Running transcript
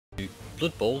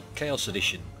Blood Bowl Chaos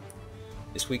Edition.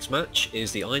 This week's match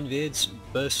is the Ironbeards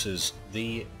versus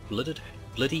the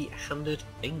Bloody-Handed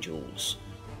Angels.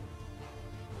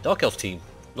 Dark Elf team,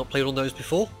 not played on those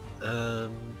before.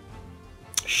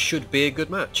 Should be a good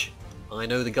match. I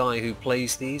know the guy who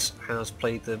plays these has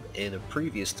played them in a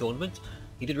previous tournament.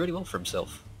 He did really well for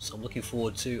himself, so I'm looking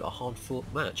forward to a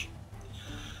hard-fought match.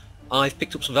 I've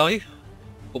picked up some value,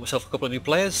 bought myself a couple of new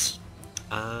players,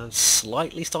 and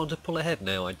slightly starting to pull ahead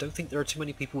now. I don't think there are too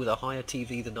many people with a higher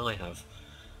TV than I have.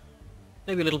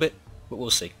 Maybe a little bit, but we'll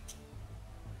see.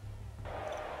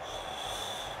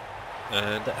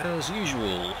 And as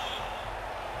usual,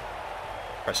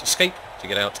 press escape to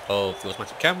get out of the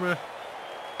automatic camera,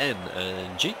 N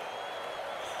and G.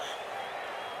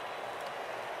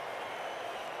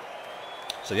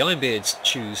 So the Ironbeards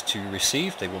choose to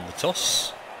receive, they won the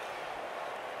toss.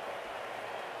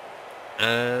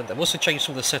 And I've also changed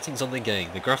some of the settings on the game.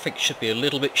 The graphics should be a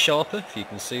little bit sharper, if you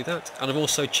can see that. And I've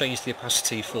also changed the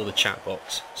opacity for the chat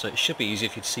box, so it should be easier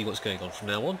for you to see what's going on from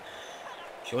now on.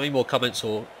 If you have any more comments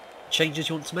or changes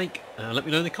you want to make, let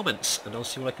me know in the comments and I'll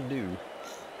see what I can do.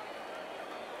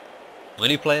 My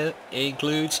new player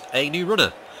includes a new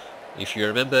runner. If you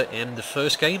remember in the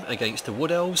first game against the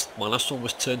Wood Elves, my last one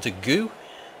was turned to goo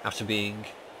after being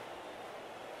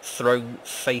thrown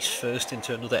face first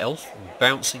into another elf,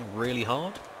 bouncing really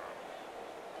hard.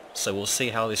 So we'll see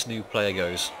how this new player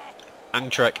goes.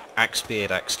 Angtrek Axe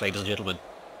Beard Axe, ladies and gentlemen.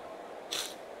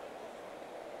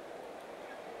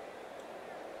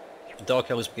 The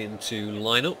Dark Elves begin to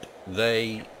line up.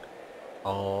 They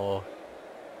are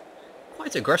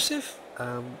quite aggressive.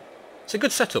 It's a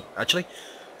good setup actually.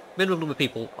 Minimum number of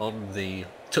people on the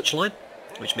touchline,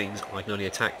 which means I can only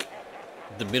attack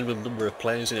the minimum number of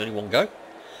players in only one go.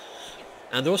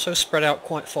 And they're also spread out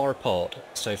quite far apart,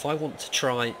 so if I want to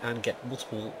try and get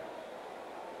multiple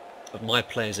of my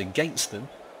players against them,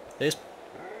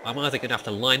 I'm either going to have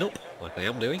to line up, like I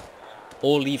am doing,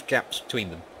 or leave gaps between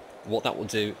them. What that will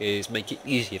do is make it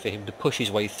easier for him to push his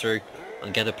way through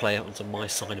and get a player onto my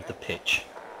side of the pitch.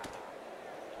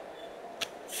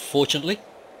 Fortunately,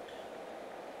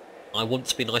 I want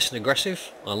to be nice and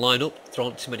aggressive. I line up, there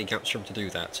aren't too many gaps for him to do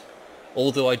that.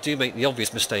 Although I do make the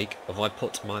obvious mistake of I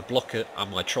put my blocker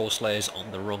and my troll slayers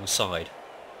on the wrong side.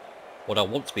 What I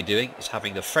want to be doing is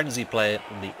having a frenzy player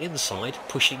on the inside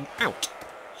pushing out.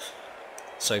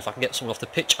 So if I can get someone off the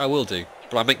pitch I will do,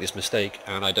 but I make this mistake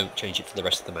and I don't change it for the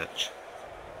rest of the match.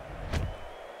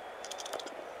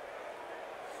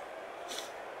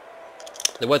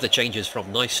 The weather changes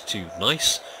from nice to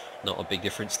nice, not a big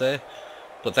difference there,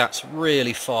 but that's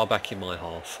really far back in my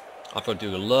half. I've got to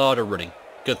do a lot of running.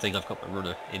 Good thing I've got my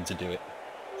runner in to do it.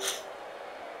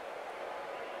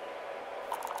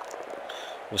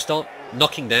 We'll start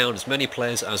knocking down as many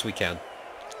players as we can.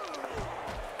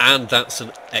 And that's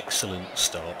an excellent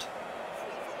start.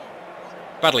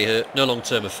 Badly hurt, no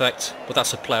long-term effect, but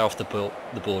that's a player off the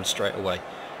board straight away.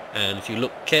 And if you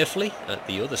look carefully at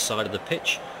the other side of the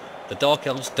pitch, the Dark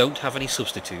Elves don't have any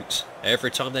substitutes.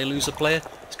 Every time they lose a player,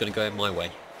 it's going to go in my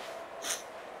way.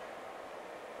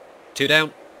 2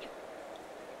 down.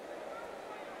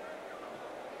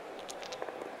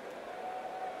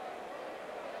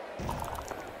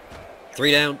 3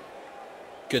 down.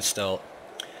 Good start.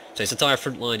 So his entire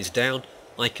front line is down.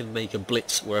 I can make a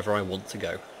blitz wherever I want to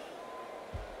go.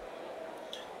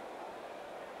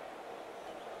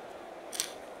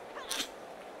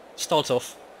 Start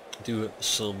off, do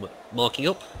some marking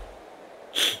up.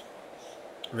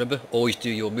 Remember, always do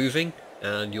your moving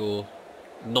and your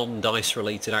non-dice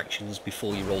related actions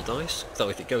before you roll dice, so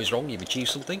if it goes wrong you've achieved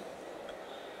something.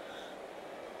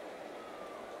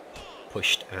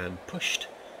 Pushed and pushed.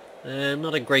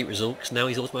 Not a great result, because now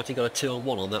he's automatically got a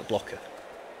 2-on-1 on that blocker.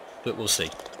 But we'll see.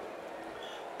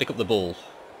 Pick up the ball.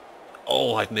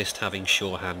 Oh, I've missed having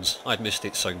sure hands. I've missed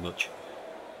it so much.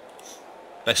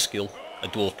 Best skill a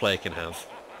dwarf player can have.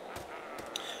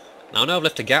 Now I've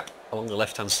left a gap along the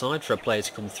left hand side for a player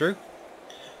to come through.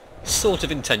 Sort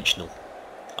of intentional.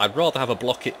 I'd rather have a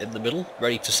blocker in the middle,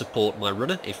 ready to support my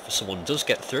runner if someone does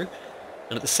get through.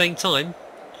 And at the same time,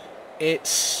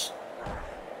 it's...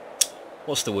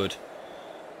 what's the word?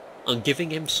 I'm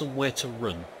giving him somewhere to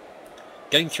run.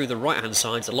 Getting through the right hand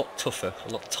side is a lot tougher, a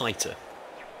lot tighter.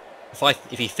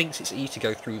 If he thinks it's easy to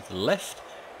go through the left,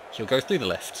 he'll go through the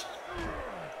left.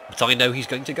 But I know he's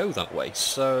going to go that way,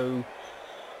 so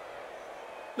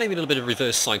maybe a little bit of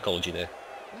reverse psychology there.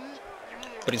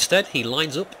 But instead he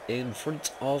lines up in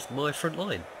front of my front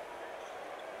line.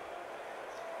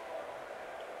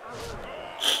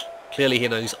 Clearly he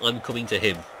knows I'm coming to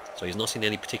him, so he's not in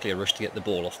any particular rush to get the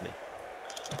ball off me.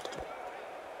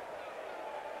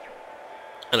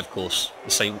 And of course,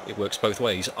 the same, it works both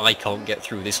ways. I can't get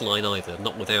through this line either,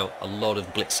 not without a lot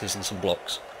of blitzes and some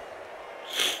blocks.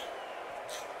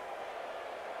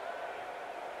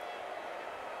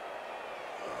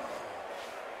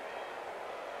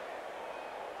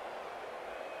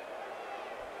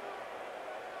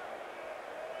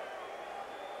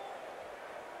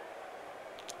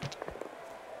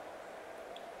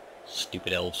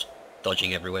 Stupid elves,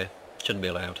 dodging everywhere. Shouldn't be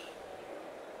allowed.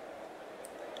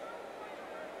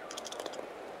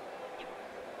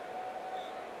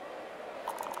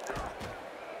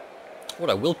 What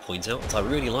I will point out that I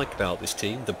really like about this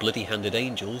team, the Bloody-Handed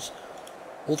Angels,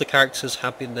 all the characters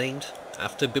have been named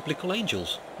after biblical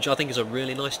angels, which I think is a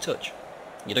really nice touch.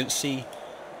 You don't see...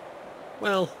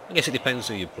 well, I guess it depends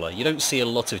who you play. You don't see a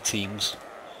lot of teams,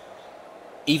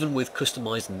 even with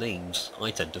customised names,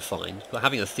 I tend to find, but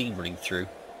having a theme running through,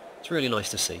 it's really nice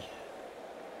to see.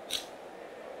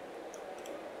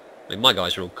 I mean, my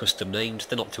guys are all custom named,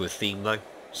 they're not to a theme though.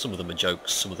 Some of them are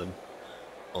jokes, some of them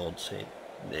aren't.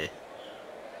 Meh.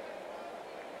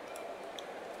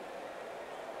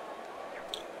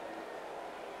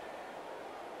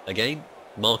 Again,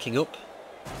 marking up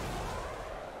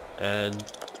and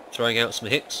throwing out some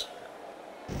hits.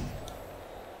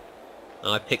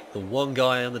 I picked the one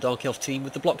guy on the Dark Elf team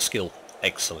with the block skill.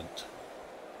 Excellent.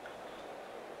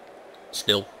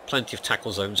 Still, plenty of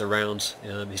tackle zones around.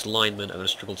 His linemen are going to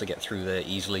struggle to get through there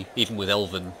easily, even with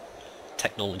Elven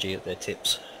technology at their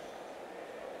tips.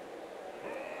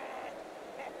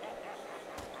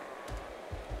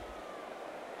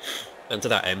 And to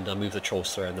that end, I move the Troll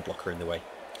Slayer and the blocker in the way.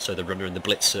 So the runner and the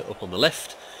blitzer up on the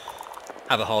left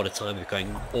have a harder time of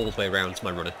going all the way around to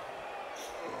my runner.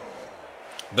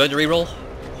 Burn a reroll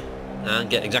and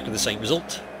get exactly the same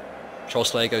result. Troll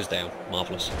Slayer goes down.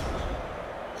 Marvellous.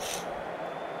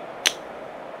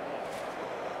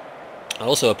 I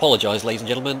also apologise, ladies and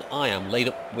gentlemen, I am laid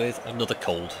up with another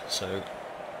cold, so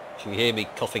if you hear me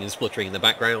coughing and spluttering in the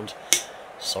background,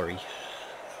 sorry.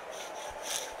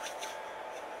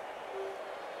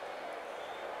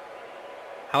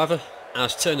 However,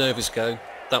 as turnovers go,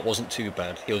 that wasn't too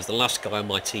bad. He was the last guy on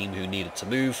my team who needed to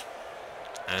move,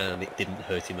 and it didn't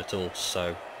hurt him at all,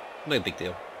 so no big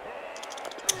deal.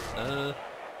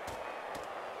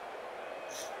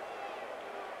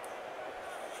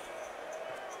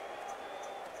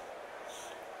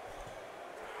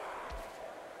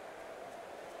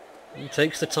 He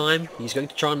takes the time. He's going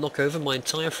to try and knock over my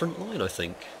entire front line, I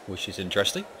think, which is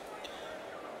interesting.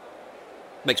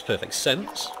 Makes perfect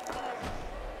sense.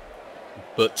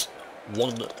 But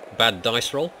one bad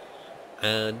dice roll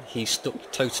and he's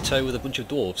stuck toe to toe with a bunch of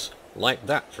dwarves, like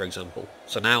that for example.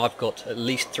 So now I've got at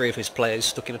least 3 of his players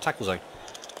stuck in a tackle zone,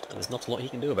 and there's not a lot he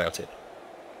can do about it.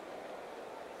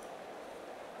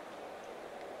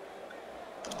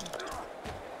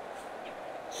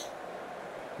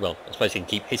 Well, I suppose he can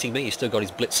keep hitting me. He's still got his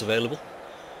blitz available.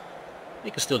 He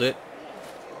can still do it.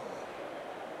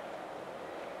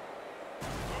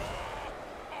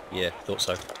 Yeah, thought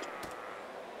so.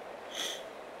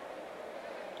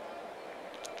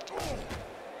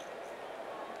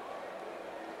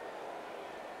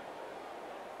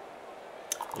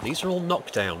 These are all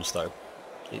knockdowns though.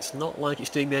 It's not like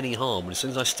it's doing me any harm, and as soon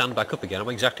as I stand back up again I'm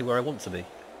exactly where I want to be.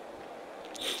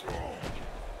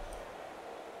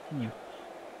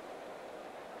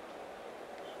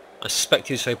 I suspect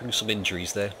he's hoping for some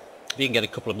injuries there. If he can get a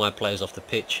couple of my players off the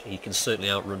pitch, he can certainly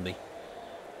outrun me.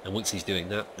 And once he's doing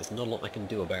that, there's not a lot I can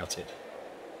do about it.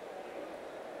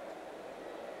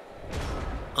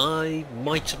 I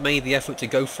might have made the effort to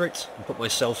go for it and put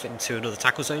myself into another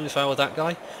tackle zone if I were that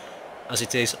guy. As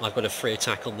it is, I've got a free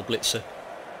attack on the blitzer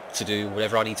to do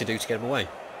whatever I need to do to get him away.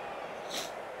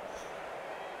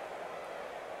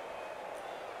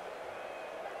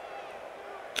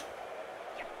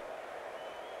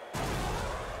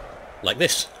 Like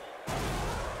this.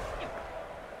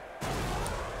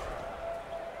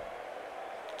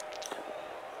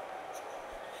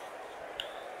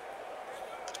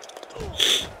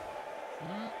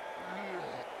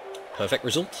 Perfect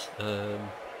result.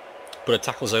 Put a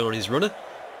tackle zone on his runner,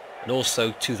 and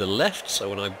also to the left, so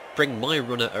when I bring my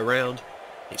runner around,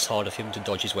 it's harder for him to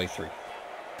dodge his way through.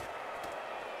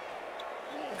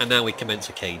 And now we commence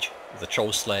a cage with the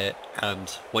Troll Slayer, and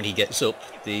when he gets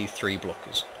up, the 3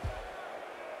 blockers.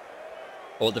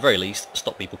 Or at the very least,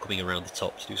 stop people coming around the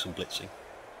top to do some blitzing.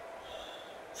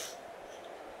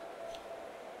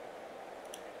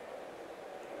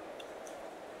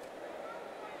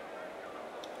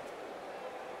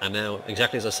 And now,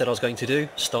 exactly as I said I was going to do,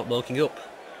 start marking up.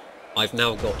 I've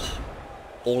now got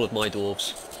all of my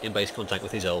dwarves in base contact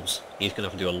with his elves. He's going to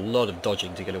have to do a lot of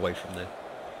dodging to get away from there.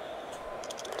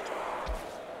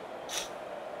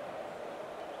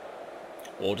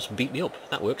 Or just beat me up.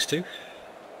 That works too.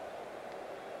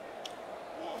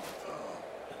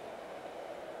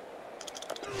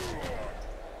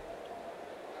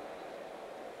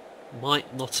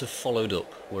 Might not have followed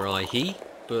up were I he,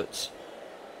 but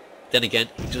then again,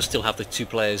 he does still have the two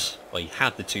players, well, he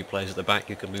had the two players at the back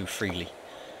who can move freely.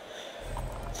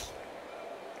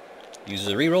 Uses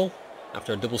a reroll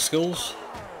after a double skulls.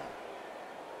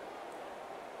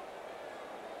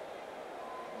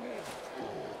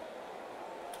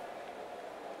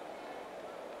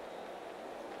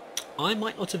 I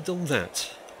might not have done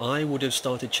that. I would have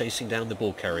started chasing down the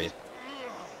ball carrier.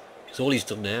 Because all he's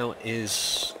done now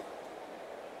is...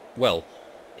 well,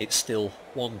 it's still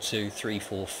 1, 2, 3,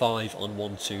 4, 5 on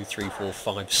 1, 2, 3, 4,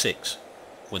 5, 6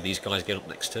 when these guys get up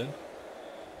next turn.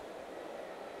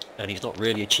 And he's not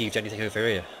really achieved anything over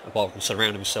here, apart from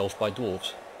surround himself by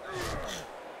dwarves.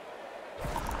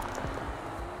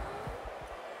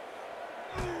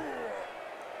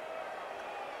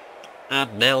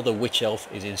 And now the witch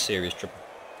elf is in serious trouble.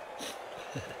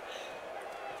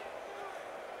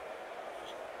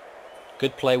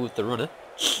 Good play with the runner.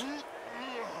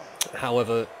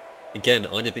 However, again,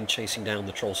 I'd have been chasing down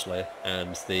the troll slayer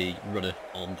and the runner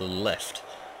on the left.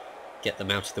 Get them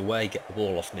out of the way, get the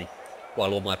ball off me,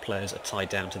 while all my players are tied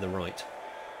down to the right.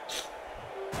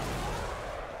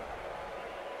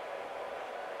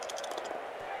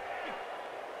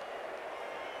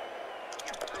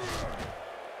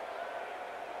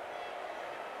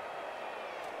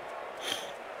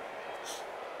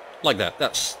 Like that,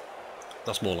 that's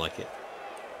more like it.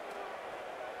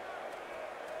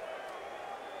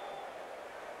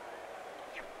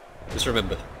 Just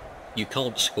remember, you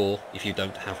can't score if you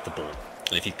don't have the ball.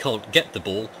 And if you can't get the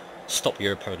ball, stop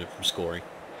your opponent from scoring.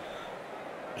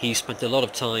 He spent a lot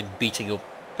of time beating up,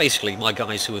 basically, my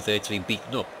guys who are there to be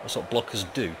beaten up. That's what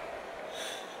blockers do.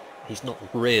 He's not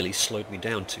really slowed me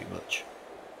down too much.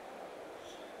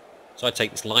 So I take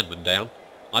this lineman down.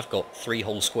 I've got 3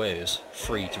 whole squares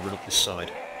free to run up this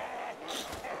side.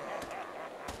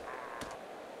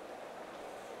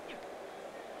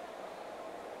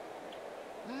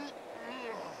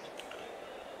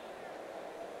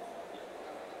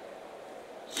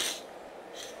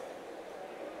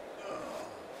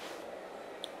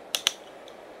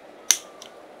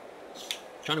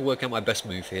 Trying to work out my best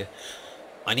move here.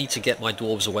 I need to get my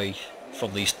dwarves away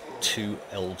from these 2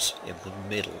 elves in the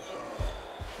middle.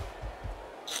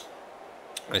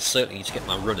 I certainly need to get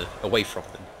my runner away from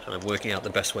them, and I'm working out the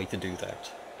best way to do that,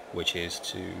 which is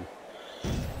to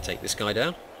take this guy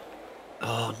down.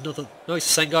 Oh, another... no, it's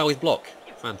the same guy with block.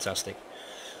 Fantastic.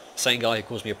 Same guy who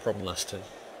caused me a problem last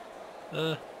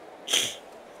turn.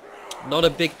 Not a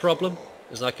big problem,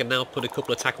 as I can now put a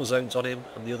couple of tackle zones on him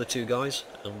and the other 2 guys,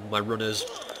 and my runner's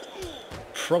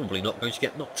probably not going to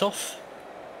get knocked off.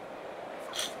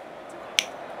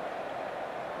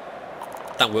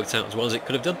 That worked out as well as it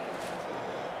could have done.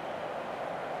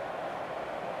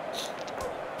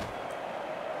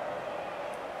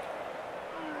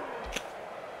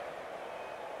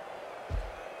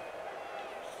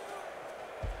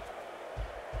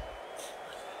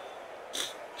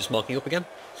 Just marking up again.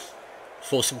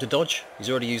 Force him to dodge. He's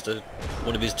already used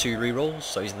one of his 2 rerolls,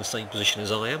 so he's in the same position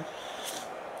as I am.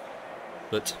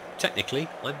 But technically,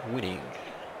 I'm winning.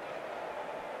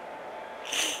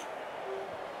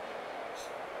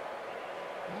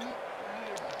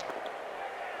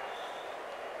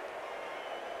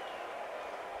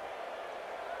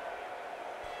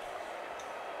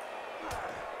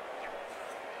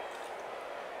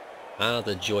 Ah,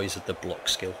 the joys of the block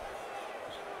skill.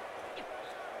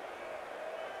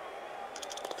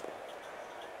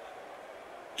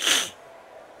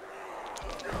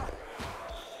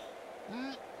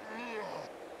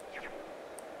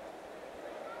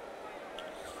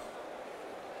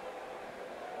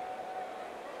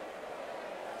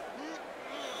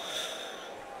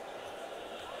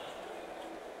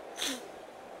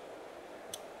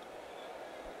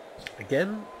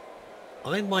 Again,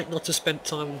 I might not have spent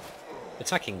time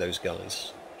attacking those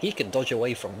guys. He can dodge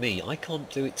away from me, I can't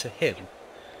do it to him.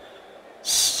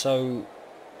 So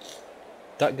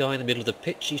that guy in the middle of the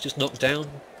pitch he's just knocked down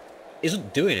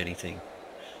isn't doing anything.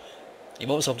 He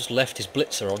might as well have just left his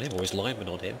blitzer on him, or his lineman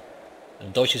on him,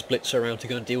 and dodge his blitzer around to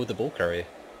go and deal with the ball carrier.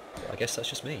 But I guess that's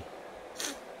just me.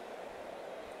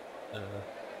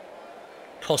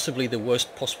 Possibly the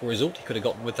worst possible result he could have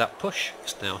gotten with that push,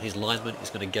 because now his lineman is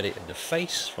going to get it in the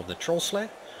face from the troll slayer.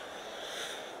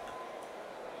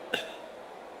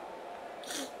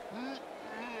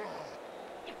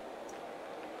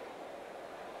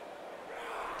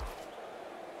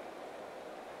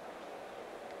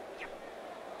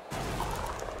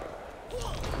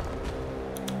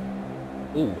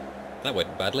 Ooh, that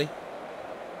went badly.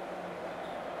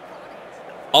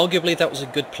 Arguably that was a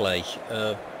good play.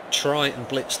 Try and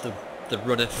blitz the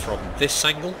runner from this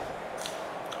angle.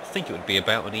 I think it would be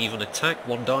about an even attack.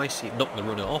 One dice, you'd knock the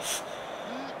runner off.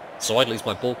 So I'd lose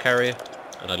my ball carrier,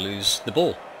 and I'd lose the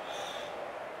ball.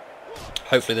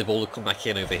 Hopefully the ball will come back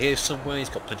in over here somewhere. He's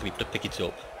got plenty of people to pick it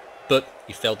up. But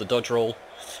he failed the dodge roll,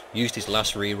 used his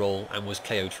last re-roll, and was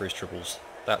KO'd for his triples.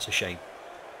 That's a shame.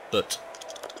 But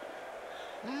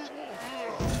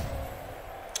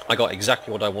I got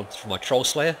exactly what I wanted from my Troll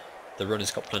Slayer. The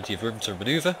runner's got plenty of room to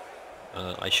manoeuvre.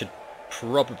 I should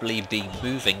probably be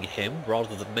moving him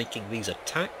rather than making these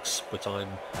attacks, but I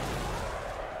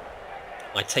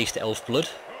taste elf blood,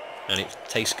 and it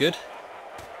tastes good.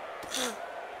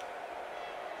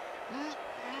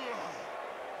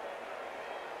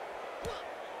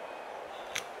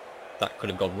 That could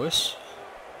have gone worse.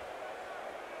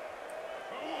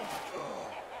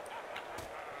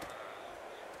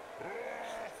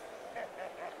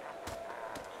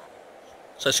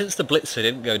 So since the blitzer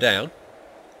didn't go down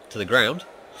to the ground,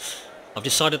 I've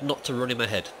decided not to run him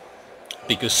ahead,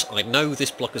 because I know this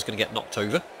blocker's going to get knocked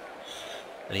over,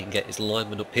 and he can get his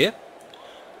lineman up here.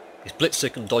 His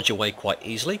blitzer can dodge away quite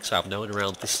easily, so I have no one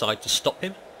around this side to stop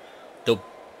him. The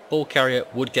ball carrier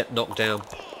would get knocked down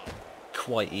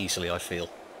quite easily, I feel.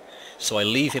 So I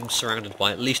leave him surrounded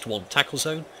by at least one tackle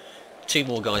zone, 2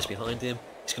 more guys behind him.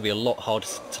 It's going to be a lot harder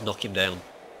to knock him down.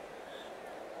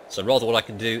 So rather what I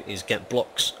can do is get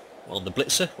blocks on the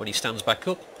blitzer when he stands back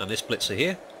up, and this blitzer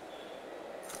here.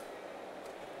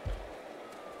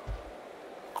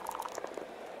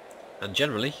 And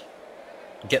generally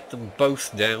get them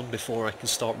both down before I can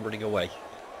start running away.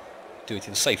 Do it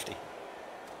in safety.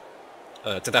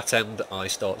 To that end I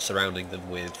start surrounding them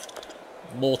with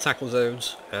more tackle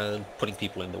zones and putting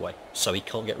people in the way, so he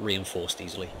can't get reinforced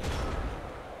easily.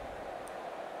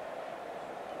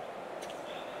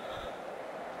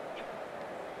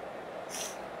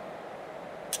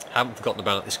 Haven't forgotten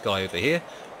about this guy over here.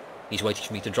 He's waiting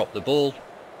for me to drop the ball.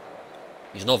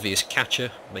 He's an obvious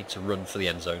catcher, makes a run for the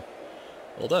end zone.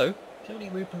 Although, he's only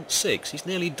movement 6, he's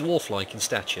nearly dwarf-like in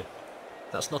stature.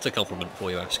 That's not a compliment for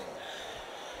you, ask.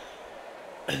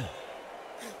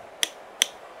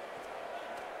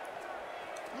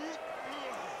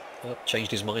 Well,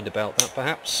 changed his mind about that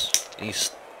perhaps.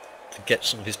 He's to get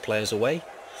some of his players away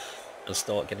and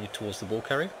start getting towards the ball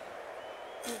carrier.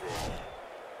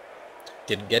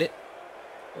 Didn't get it.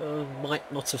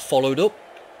 Might not have followed up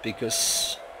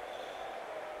because,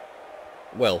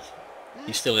 well,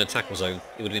 he's still in a tackle zone.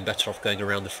 It would have been better off going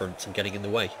around the front and getting in the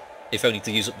way, if only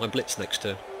to use up my blitz next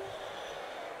turn.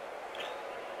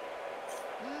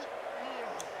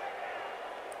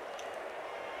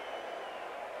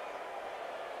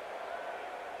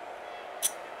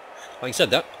 Having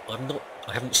said that,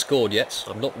 I haven't scored yet.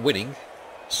 I'm not winning,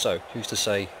 so who's to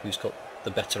say who's got the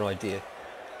better idea?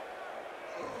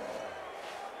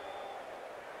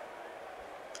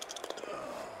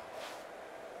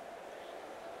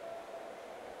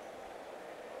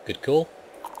 Good call.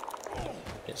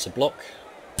 Gets a block.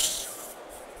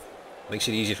 Makes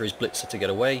it easier for his blitzer to get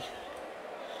away.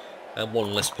 And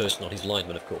one less person on his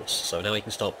lineman, of course. So now he can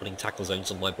start putting tackle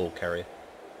zones on my ball carrier.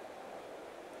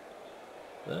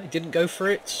 He didn't go for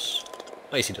it.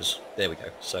 Oh, yes he does. There we go.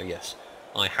 So yes,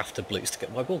 I have to blitz to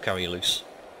get my ball carrier loose.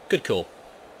 Good call.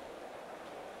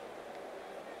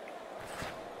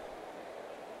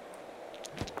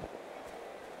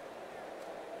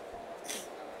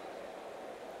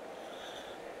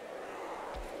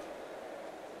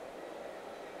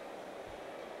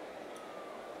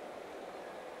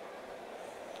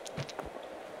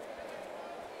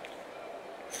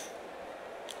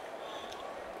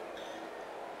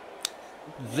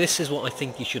 This is what I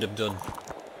think he should have done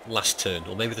last turn,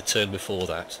 or maybe the turn before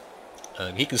that.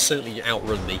 He can certainly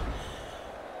outrun me.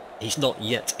 He's not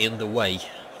yet in the way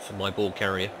for my ball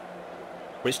carrier,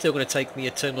 but it's still going to take me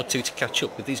a turn or two to catch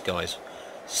up with these guys.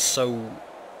 So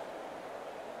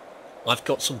I've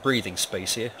got some breathing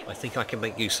space here. I think I can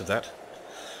make use of that.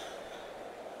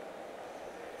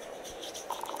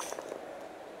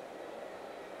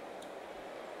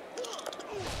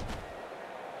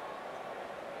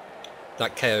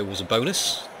 That KO was a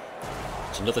bonus.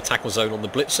 It's another tackle zone on the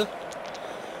blitzer.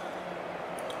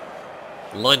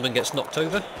 Lineman gets knocked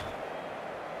over.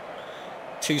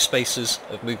 2 spaces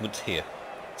of movement here.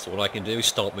 So what I can do is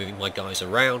start moving my guys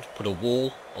around, put a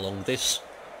wall along this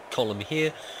column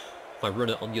here, my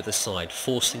runner on the other side,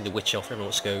 forcing the witch elf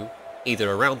everyone to go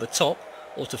either around the top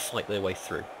or to fight their way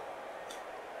through.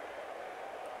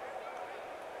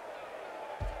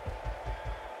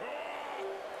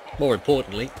 More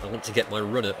importantly, I want to get my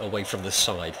runner away from the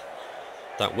side.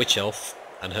 That witch elf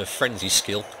and her frenzy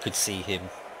skill could see him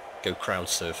go crowd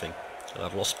surfing. And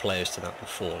I've lost players to that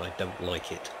before and I don't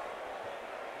like it.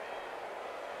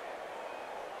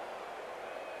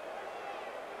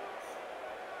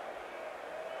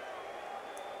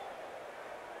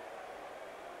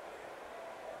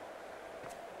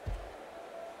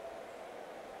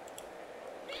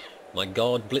 My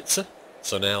guard blitzer,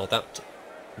 so now that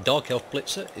Dark Elf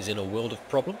blitzer is in a world of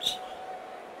problems.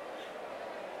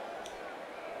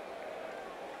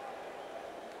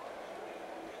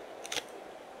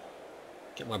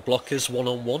 Get my blockers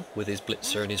one-on-one with his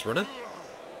blitzer and his runner.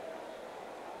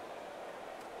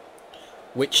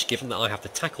 Which, given that I have the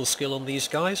tackle skill on these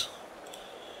guys,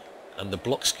 and the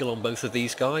block skill on both of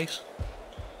these guys,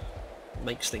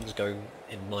 makes things go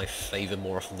in my favour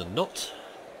more often than not.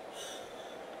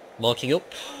 Marking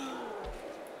up,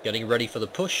 getting ready for the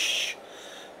push.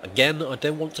 Again, I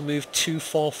don't want to move too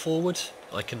far forward.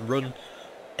 I can run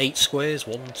 8 squares,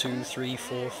 1, 2, 3,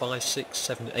 4, 5, 6,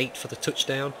 7, 8 for the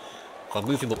touchdown. If I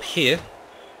move him up here,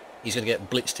 he's going to get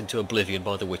blitzed into oblivion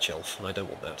by the witch elf, and I don't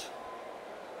want that.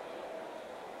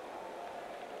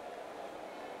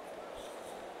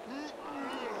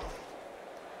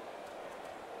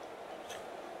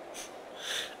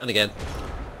 And again,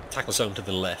 tackle zone to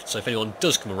the left, so if anyone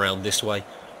does come around this way,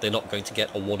 they're not going to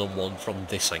get a one-on-one from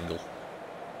this angle.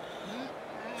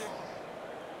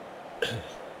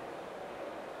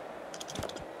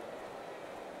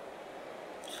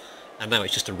 And now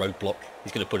it's just a roadblock.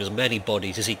 He's going to put as many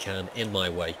bodies as he can in my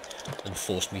way and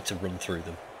force me to run through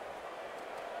them.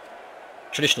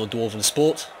 Traditional dwarven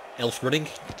sport, elf running.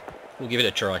 We'll give it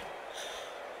a try.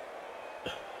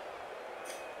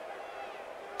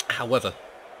 However,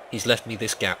 he's left me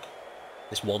this gap,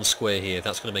 this one square here.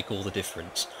 That's going to make all the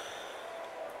difference.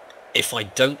 If I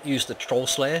don't use the Troll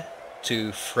Slayer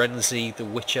to frenzy the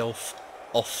Witch Elf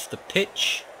off the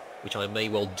pitch, which I may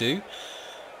well do,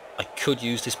 I could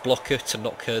use this blocker to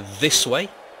knock her this way,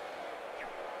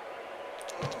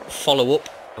 follow up,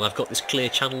 and I've got this clear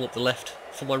channel up the left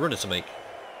for my runner to make.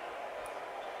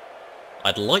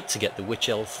 I'd like to get the Witch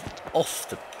Elf off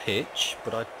the pitch,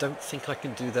 but I don't think I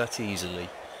can do that easily.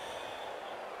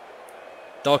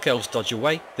 Dark Elves dodge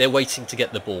away. They're waiting to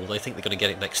get the ball. They think they're going to get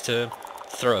it next turn,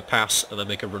 throw a pass, and then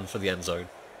make a run for the end zone.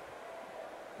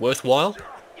 Worthwhile.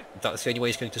 That's the only way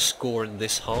he's going to score in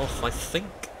this half, I think.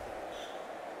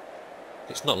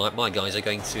 It's not like my guys are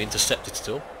going to intercept it at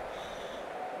all.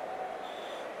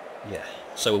 Yeah,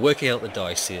 so we're working out the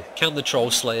dice here. Can the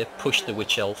Troll Slayer push the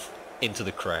Witch Elf into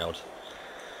the crowd?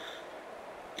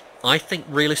 I think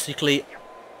realistically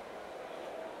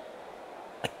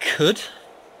I could.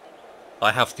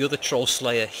 I have the other Troll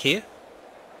Slayer here,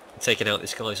 taking out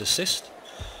this guy's assist,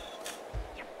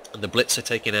 and the Blitzer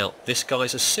taking out this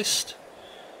guy's assist,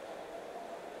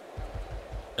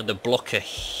 and the blocker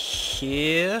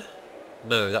here.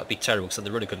 No, that'd be terrible because then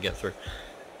the runner couldn't get through.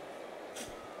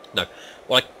 No,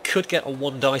 well, I could get a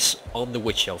 1 dice on the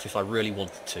Witch Elf if I really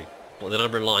wanted to, but then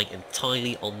I'm relying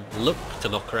entirely on luck to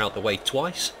knock her out the way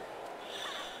twice.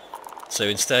 So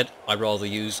instead, I'd rather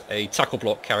use a tackle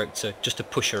block character just to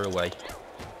push her away.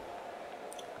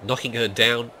 Knocking her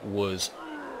down was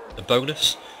a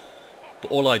bonus,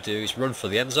 but all I do is run for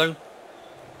the end zone.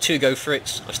 2 go for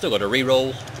it. I've still got a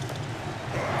reroll.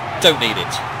 Don't need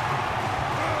it.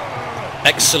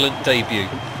 Excellent debut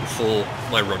for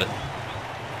my runner.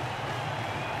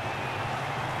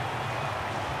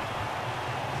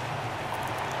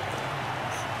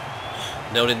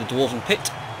 Now in the Dwarven pit.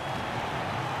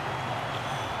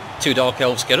 2 Dark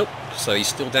Elves get up, so he's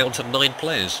still down to 9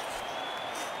 players.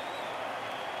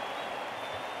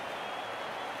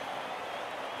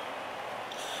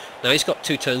 Now he's got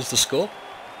 2 turns to score.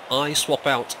 I swap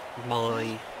out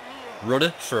my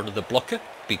runner for another blocker,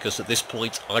 because at this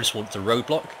point I just want to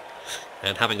roadblock,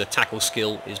 and having the tackle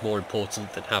skill is more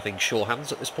important than having sure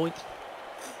hands at this point.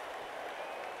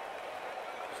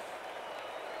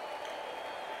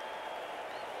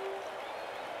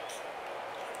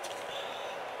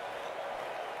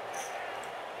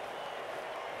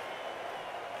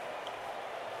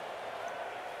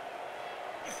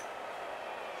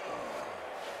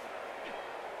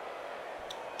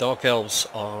 Dark Elves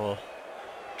are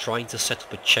trying to set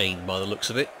up a chain by the looks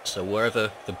of it, so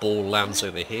wherever the ball lands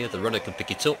over here, the runner can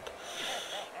pick it up,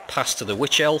 pass to the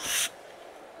Witch Elf,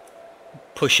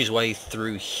 push his way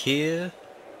through here.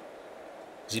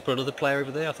 Does he put another player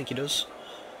over there? I think he does.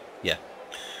 Yeah.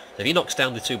 If he knocks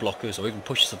down the 2 blockers or even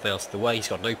pushes them out of the way, he's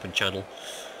got an open channel.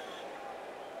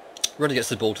 Runner gets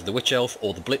the ball to the Witch Elf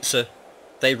or the Blitzer.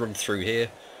 They run through here.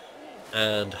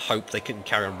 and hope they can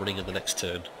carry on running in the next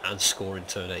turn and score in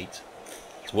turn 8.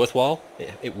 It's worthwhile.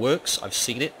 It works. I've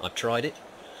seen it. I've tried it.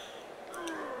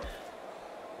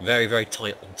 Very, very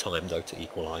tight on time though to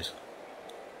equalise.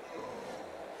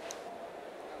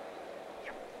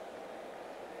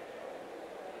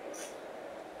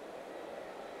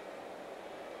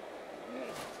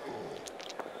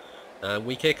 And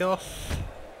we kick off.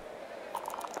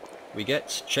 We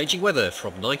get changing weather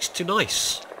from nice to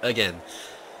nice again.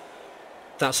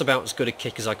 That's about as good a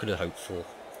kick as I could have hoped for.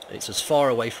 It's as far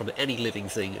away from any living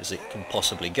thing as it can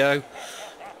possibly go.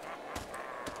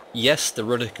 Yes, the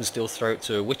runner can still throw it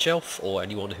to a witch elf or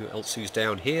anyone else who's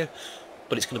down here,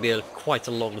 but it's going to be quite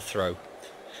a long throw.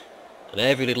 And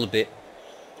every little bit,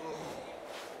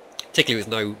 particularly with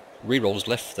no rerolls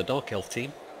left for the Dark Elf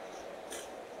team,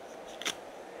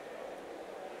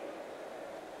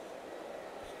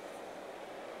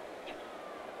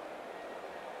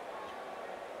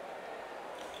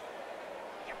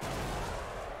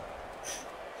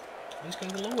 he's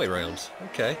going the long way round.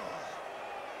 Okay.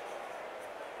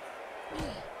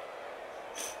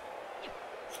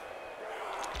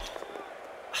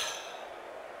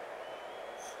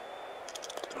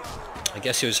 I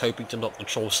guess he was hoping to knock the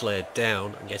Troll Slayer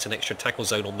down and get an extra tackle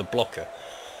zone on the blocker.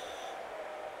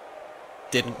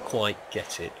 Didn't quite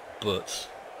get it, but,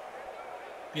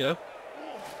 you know,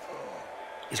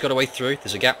 he's got a way through.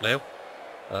 There's a gap now.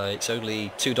 It's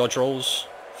only 2 dodge rolls.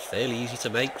 Fairly easy to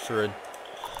make for an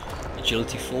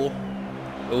agility 4.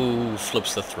 Oh,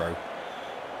 flubs the throw.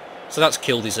 So that's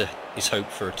killed his hope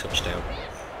for a touchdown.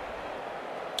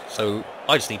 So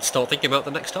I just need to start thinking about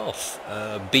the next half.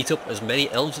 Beat up as many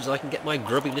elves as I can get my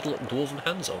grubby little dwarven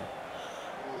hands on.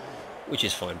 Which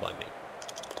is fine by me.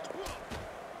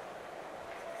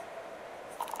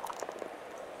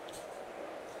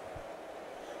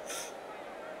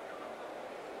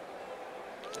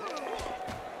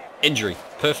 Injury.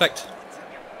 Perfect.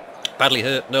 Badly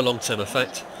hurt. No long-term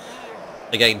effect.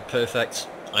 Again, perfect.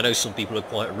 I know some people are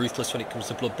quite ruthless when it comes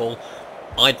to Blood Bowl.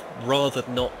 I'd rather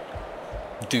not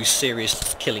do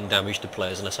serious killing damage to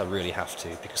players unless I really have to,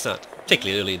 because that,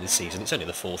 particularly early in the season, it's only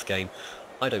the 4th game,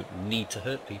 I don't need to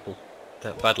hurt people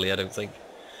that badly, I don't think.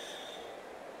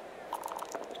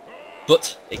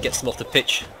 But it gets them off the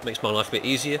pitch, makes my life a bit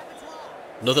easier.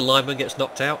 Another lineman gets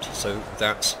knocked out, so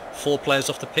that's 4 players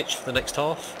off the pitch for the next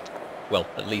half. Well,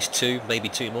 at least 2, maybe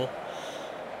 2 more.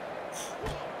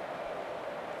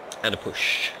 And a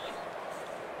push.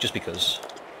 Just because.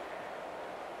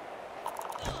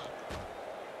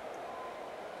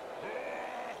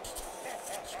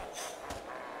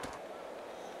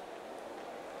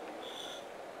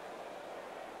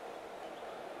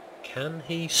 Can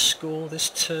he score this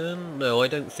turn? No, I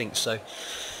don't think so.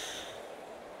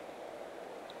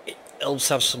 Elves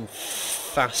have some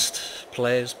fast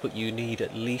players, but you need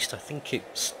at least, I think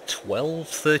it's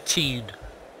 13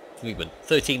 movement.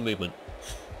 13 movement.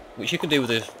 Which you can do with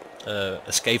a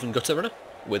Skaven Gutter Runner,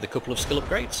 with a couple of skill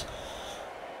upgrades.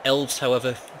 Elves,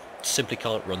 however, simply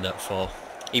can't run that far.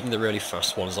 Even the really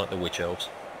fast ones like the Witch Elves.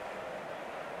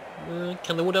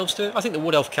 Can the Wood Elves do it? I think the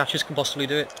Wood Elf catchers can possibly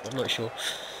do it. I'm not sure.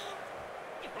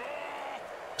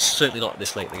 Certainly not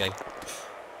this late in the game.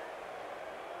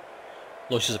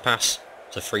 Launches a pass.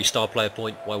 It's a 3-star player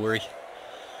point. Why worry?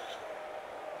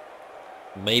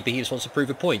 Maybe he just wants to prove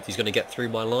a point. He's going to get through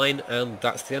my line, and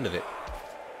that's the end of it.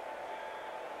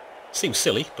 Seems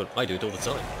silly, but I do it all the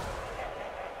time.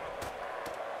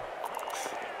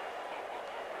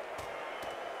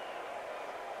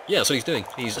 Yeah, that's what he's doing.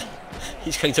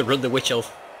 He's going to run the Witch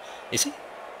Elf. Is he?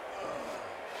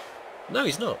 No,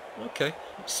 he's not. Okay,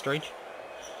 that's strange.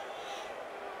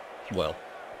 Well,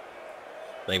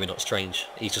 maybe not strange.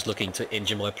 He's just looking to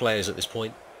injure my players at this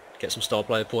point, get some star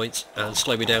player points, and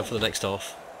slow me down for the next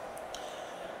half.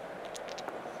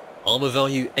 Armour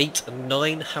value 8 and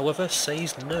 9, however,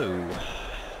 says no.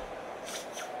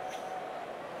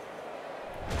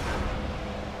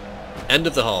 End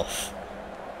of the half.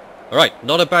 Alright,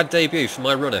 not a bad debut for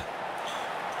my runner.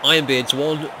 Ironbeards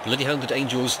 1, Bloody Hounded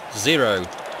Angels 0.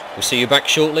 We'll see you back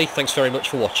shortly. Thanks very much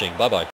for watching. Bye bye.